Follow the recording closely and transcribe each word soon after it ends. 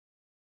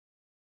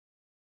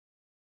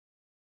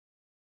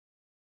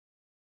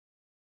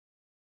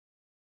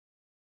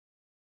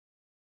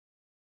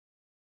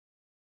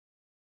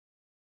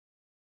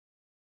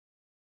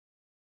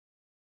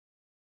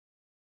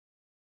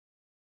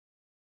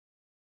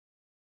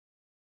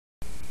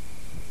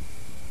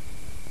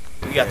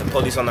We got the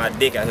police on our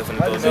dick out here from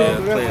the go there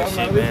playing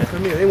shit, man.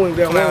 They wouldn't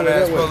be clown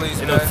ass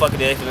police. You know, fuck it,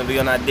 they finna be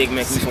on our dick, man.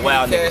 We some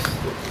wild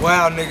niggas.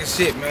 Wild nigga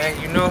shit,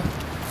 man. You know.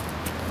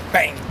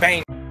 Bang,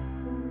 bang.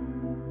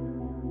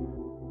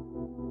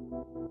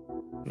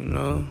 You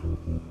know.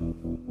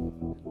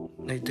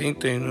 They think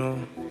they know.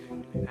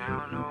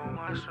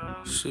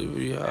 Shit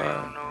be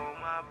hard.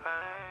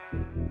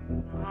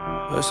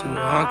 That's where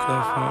I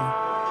come from.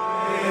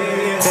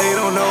 They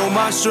don't know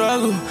my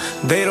struggle,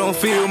 they don't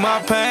feel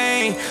my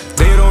pain.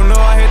 They don't know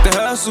I hit the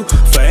hustle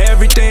for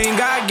everything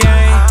I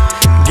gain.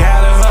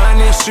 Got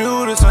 100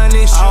 shooters,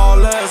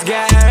 all us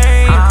got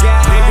aim.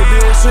 Nigga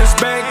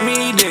disrespect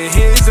me, then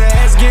his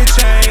ass get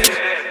changed.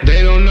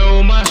 They don't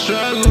know my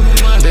struggle,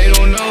 they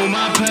don't know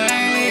my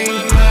pain.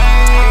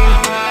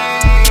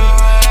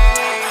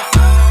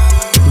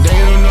 They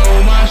don't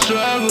know my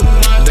struggle,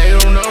 they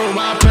don't know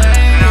my pain.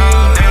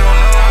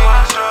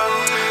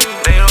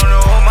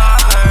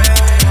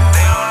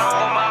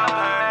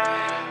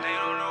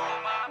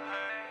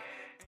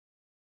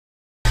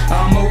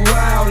 I'm a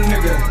wild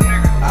nigga,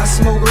 I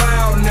smoke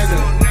loud nigga,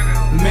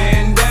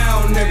 man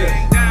down nigga,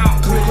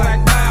 click like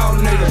bow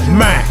nigga,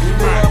 man. We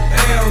blow up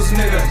L's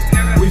nigga,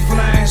 we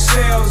flying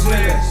shells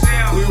nigga,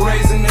 we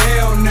raising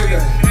hell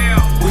nigga,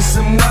 we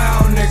some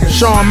wild niggas.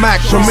 Sean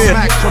Mack, come in.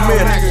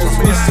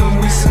 We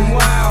some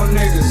wild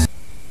niggas.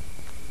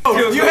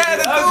 You had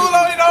the dude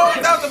on, you know what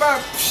I'm talking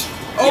about?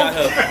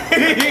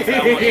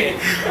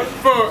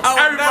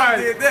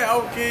 Everybody did that.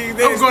 Okay, I'm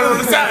going on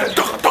the side.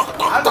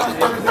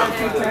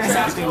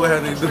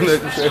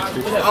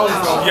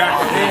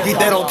 Get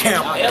that on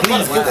camera.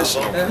 Please get that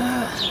shit.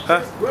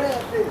 Huh?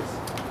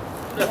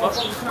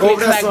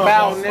 Click like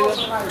bow, nigga.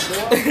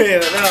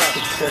 It's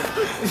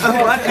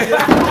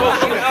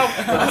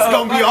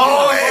gonna be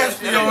all ass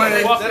for your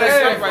ass.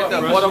 That's right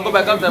there, boy. Don't go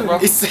back up there, bro.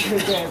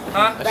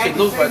 Huh? That shit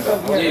loose right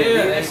there.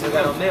 Yeah, that shit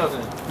got no nails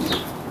in it.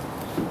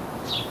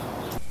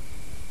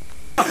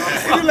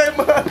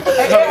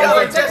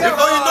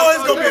 Before you know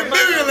it's gonna be a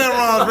millionaire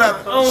round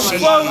rapping. Oh,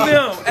 fuck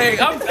them. Hey,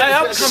 I'm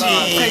coming.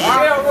 Take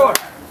care,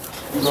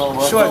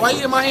 Short, why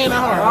you in my hand that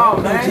hard? Oh,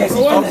 man.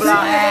 I'm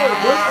blind.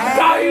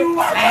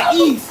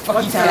 East.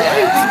 Fuck you,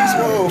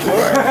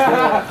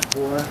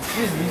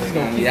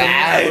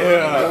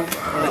 yeah.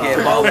 Look at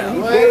Bo.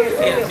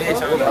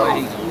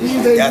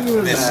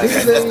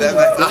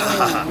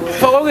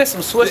 Go get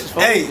some switches.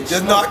 Hey,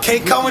 just know I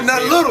can't come with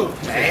nothing little.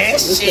 Man,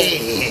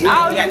 shit.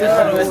 Oh, you got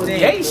this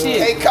gay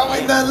shit. Can't come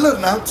with nothing little.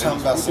 Now I'm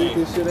talking about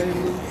something.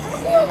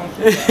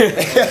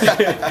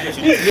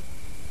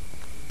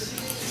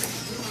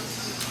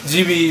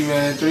 GB,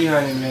 man,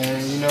 300,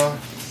 man, you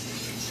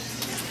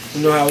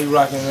know how we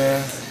rockin',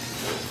 man.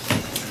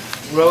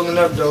 Rolling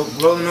up dope,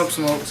 rolling up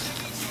smokes.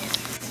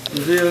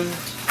 You feel me?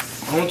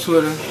 On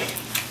Twitter,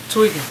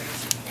 tweaking.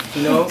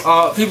 You know,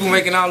 people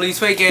making all these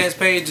fake ass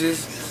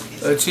pages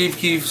of Chief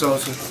Keef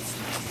social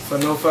for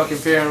no fucking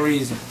apparent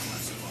reason.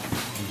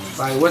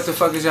 Like, what the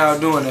fuck is y'all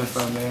doing that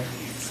for, man?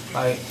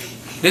 Like,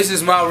 this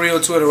is my real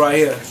Twitter right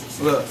here.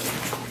 Look.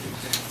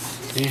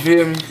 You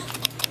feel me?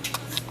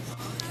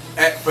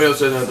 At Fredo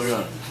Santana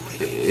 300.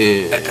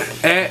 Yeah.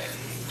 At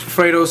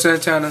Fredo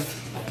Santana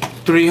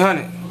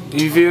 300.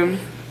 You feel me?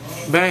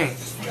 Bang.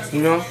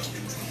 You know?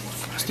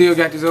 Still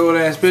got this old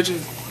ass picture.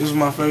 This was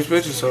my first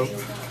picture, so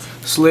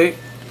Slick.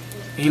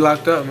 He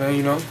locked up, man,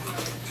 you know.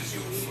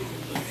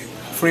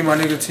 Free my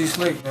nigga T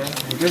Slick, man.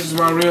 This is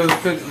my real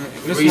picture.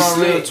 This is my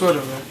real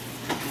Twitter, man.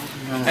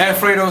 At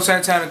Fredo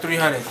Santana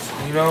 300.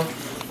 You know?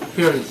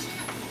 Period.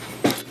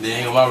 They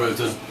ain't my real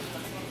Twitter.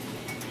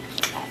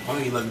 I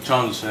think you like the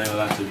Charles shit, I ain't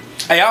gonna lie to you.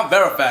 Hey, I'm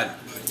verified.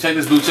 Check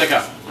this blue check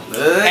out.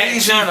 At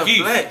Chief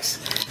Keef.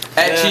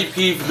 At Chief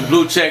Keef with the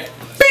blue check.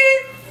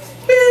 Beep,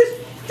 beep,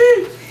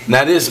 beep.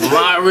 Now this is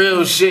my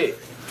real shit.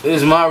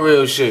 This is my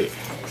real shit.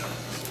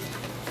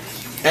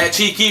 At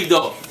Chief Keef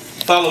though.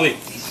 Follow me.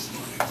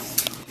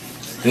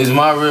 This is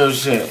my real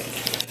shit.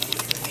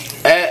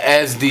 At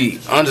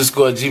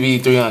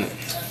SD_GB300.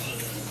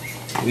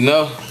 You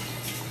know?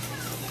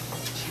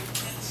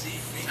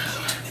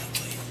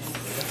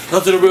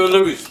 Come to the real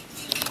lyrics.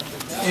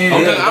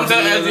 Yeah, I'm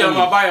telling SD on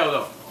my bio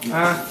though.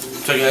 Huh?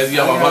 Checking SD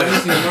on my bio.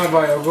 My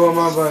bio. Go on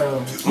my bio.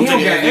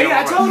 Hey, I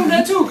told him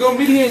that too. Go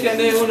meet him that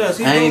day with us.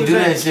 I ain't do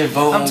that shit,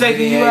 bro. I'm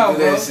taking you out,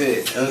 bro.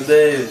 I'm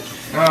dead.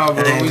 Nah,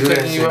 bro. We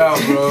taking you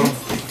out, bro.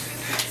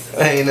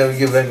 I ain't never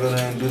get back on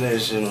there and do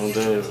that shit on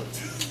there.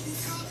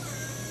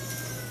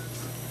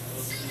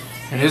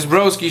 And this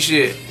broski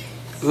shit.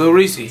 Lil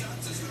Reese.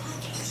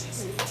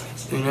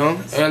 You know?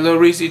 And Lil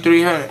Reese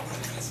 300.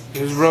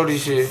 This Brody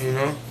shit, you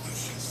know?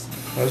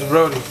 That's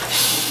Brody.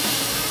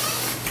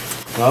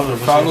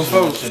 Follow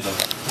folks.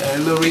 At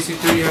Lil Reese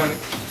 300.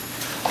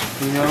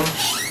 You know?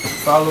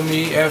 Follow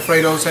me at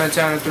Fredo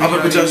Santana 300. I'm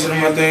gonna put your shit on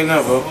my thing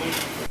now, bro.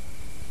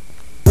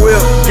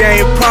 Whip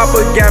game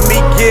proper, got me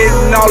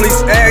getting all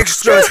these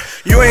extras.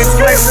 You ain't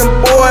flexing,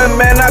 boy,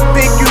 man, I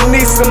think you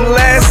need some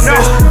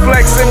lessons.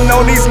 Flexing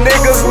on these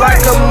niggas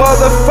like a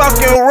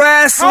motherfucking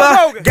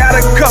wrestler. Got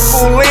a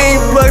couple lean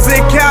plugs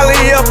in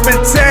Cali up in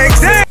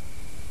Texas.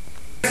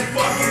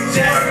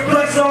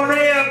 Plus on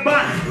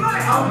everybody.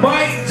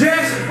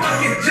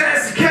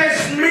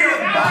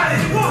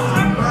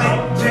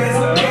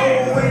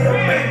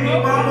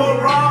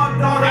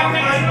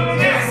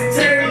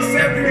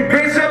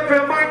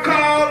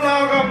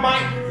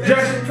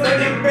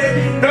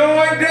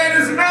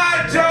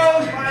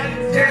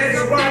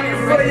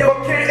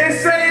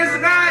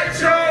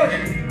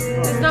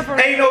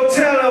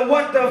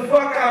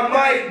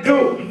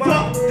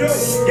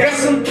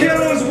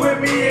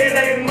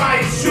 they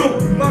might shoot.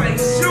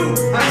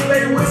 I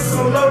stay with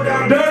some low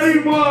down dirty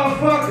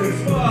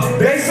motherfuckers.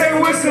 They say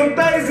with some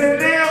things and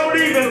they don't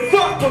even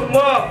fuck with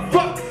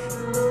motherfuckers.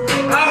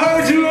 I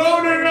heard you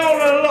on and on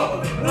the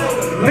low.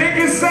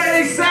 Niggas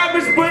say they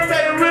savage, but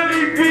they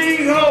really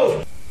be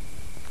hoes.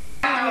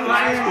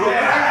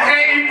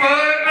 Hey,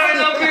 bud, man,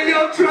 up in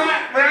your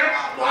track, man.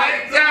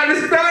 Gotta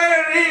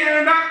stand here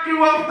and knock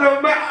you off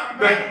the map,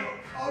 man.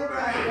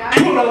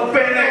 Pull up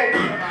in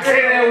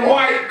that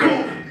white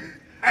coupe.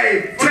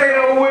 Hey,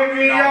 Fredo with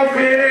me off in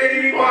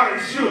that white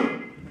shoe.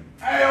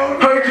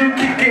 Heard you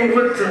kicking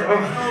with the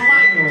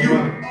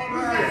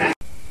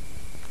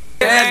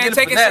Man,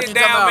 take a shit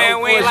down,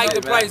 man. We ain't like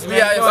the price, man.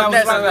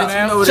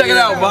 Check it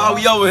out, Bob.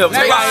 We over here.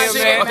 Check out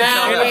here,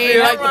 man. We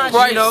ain't like the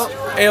price.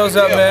 L's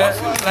up, man.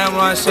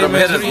 Lamb shit,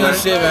 man. 300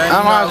 shit, man.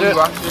 I'm on it.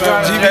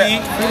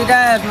 GB. Free the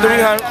gas, man.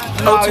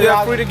 300.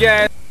 OTF, free the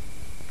gas.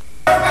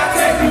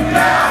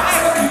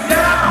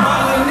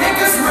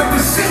 niggas with the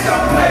shit,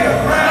 don't play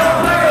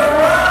around.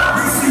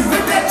 You see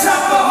with that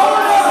chopper, hold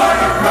on.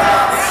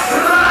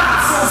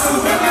 So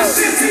with the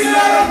shit, he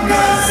let them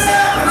guns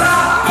down.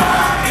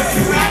 If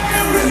you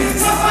acting really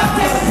tough, I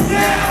tell you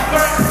now.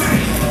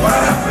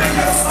 Right up in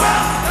your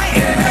spot,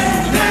 it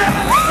ain't down.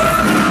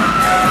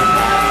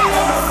 Everybody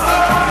on the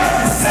floor, let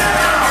the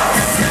sound.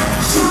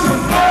 Shoot them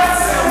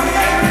bullets and we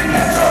aiming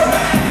at your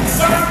man.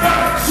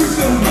 Shoot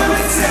them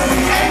bullets and we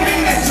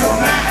aiming at your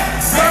man.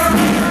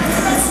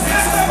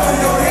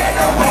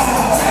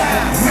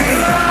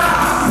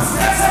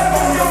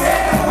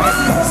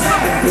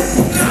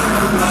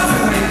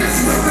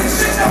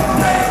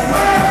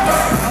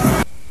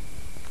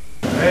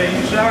 Hey,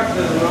 you shocked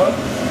us, bro.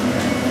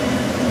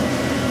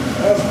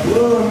 That's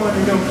blood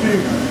money, them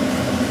people.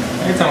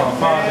 They talking about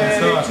father and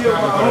son,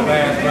 scrapping for the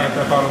last round,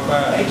 that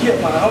 45. They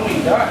killed my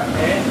homie, Doc,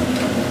 man.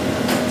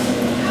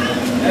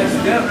 That's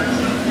them.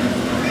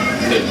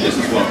 This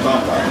is what I'm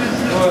talking about.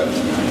 What?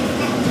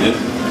 This.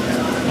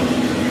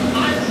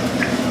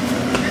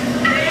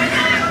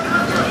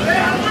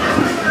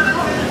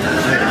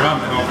 Nigga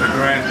rumbling off the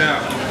grass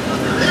out.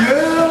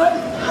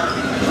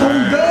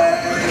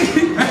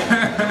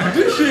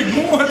 This shit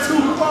going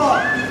too far.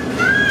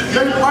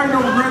 They fighting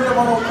over Grand Theft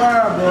Auto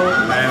 5, bro.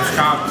 Last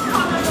cop.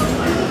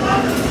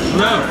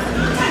 No.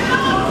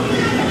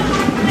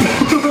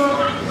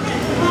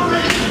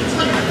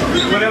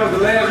 What, that was the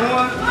last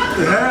one?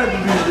 It had to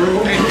be, bro.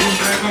 Hey, you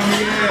back on me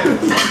ass.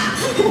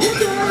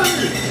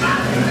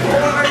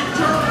 Boy, they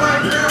turn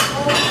like that,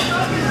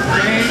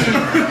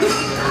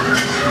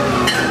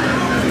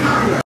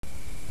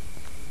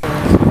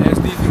 That's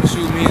deep in the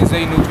shoot. Me and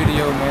Zay new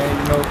video, man.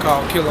 You know,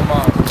 called Kill 'Em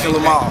All. Kill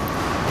them all.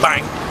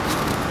 Bang.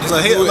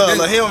 Look, he don't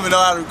even know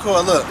how to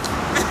record. Look.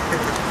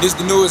 This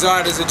the newest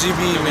artist of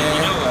GB,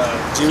 man.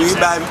 GB,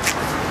 baby.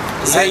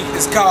 Zay,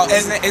 it's called,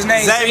 his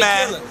name Zay,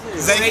 man.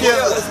 Zay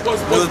Killer.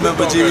 Newest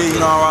member of GB, you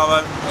know all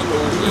right.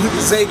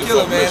 Zay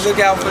Killer, man. Look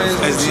out for this.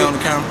 Is he on the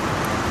camera?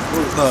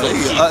 Look,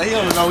 he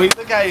don't know.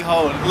 Look how he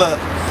holding. Look.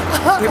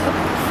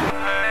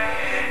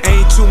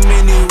 Ain't too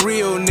many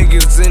real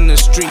niggas in the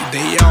street,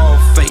 they all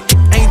fake.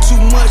 Ain't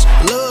too much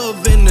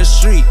love in the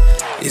street,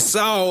 it's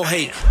all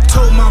hate.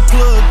 Told my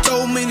plug,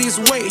 throw me this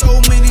weight,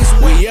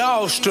 we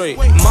all straight.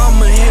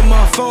 Mama hit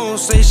my phone,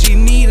 say she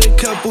need a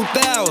couple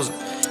thousand.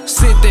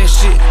 Sent that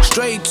shit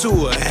straight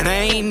to her, and I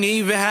ain't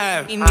even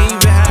have.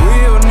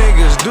 Real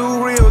niggas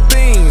do real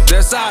things,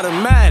 that's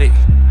automatic.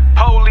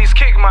 Police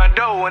kicked my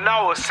door when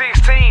I was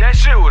 16. That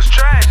shit was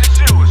trash.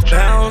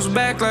 Bounce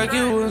back like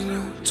it was.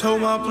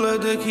 Told my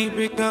plug to keep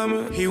it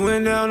coming. He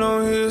went down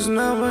on his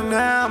number.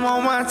 Now I'm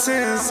on my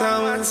 10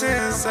 something.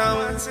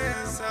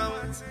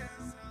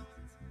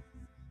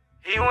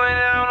 He went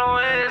down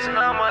on his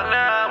number.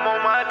 Now I'm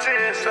on my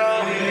 10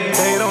 something.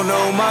 They don't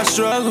know my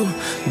struggle.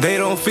 They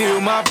don't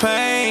feel my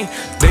pain.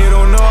 They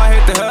don't know I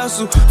hit the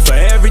hustle for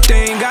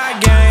everything I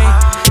gain.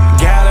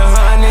 Got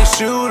 100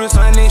 shooters,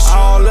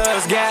 all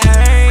us got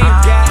aim.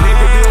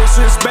 Nigga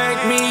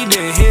disrespect me,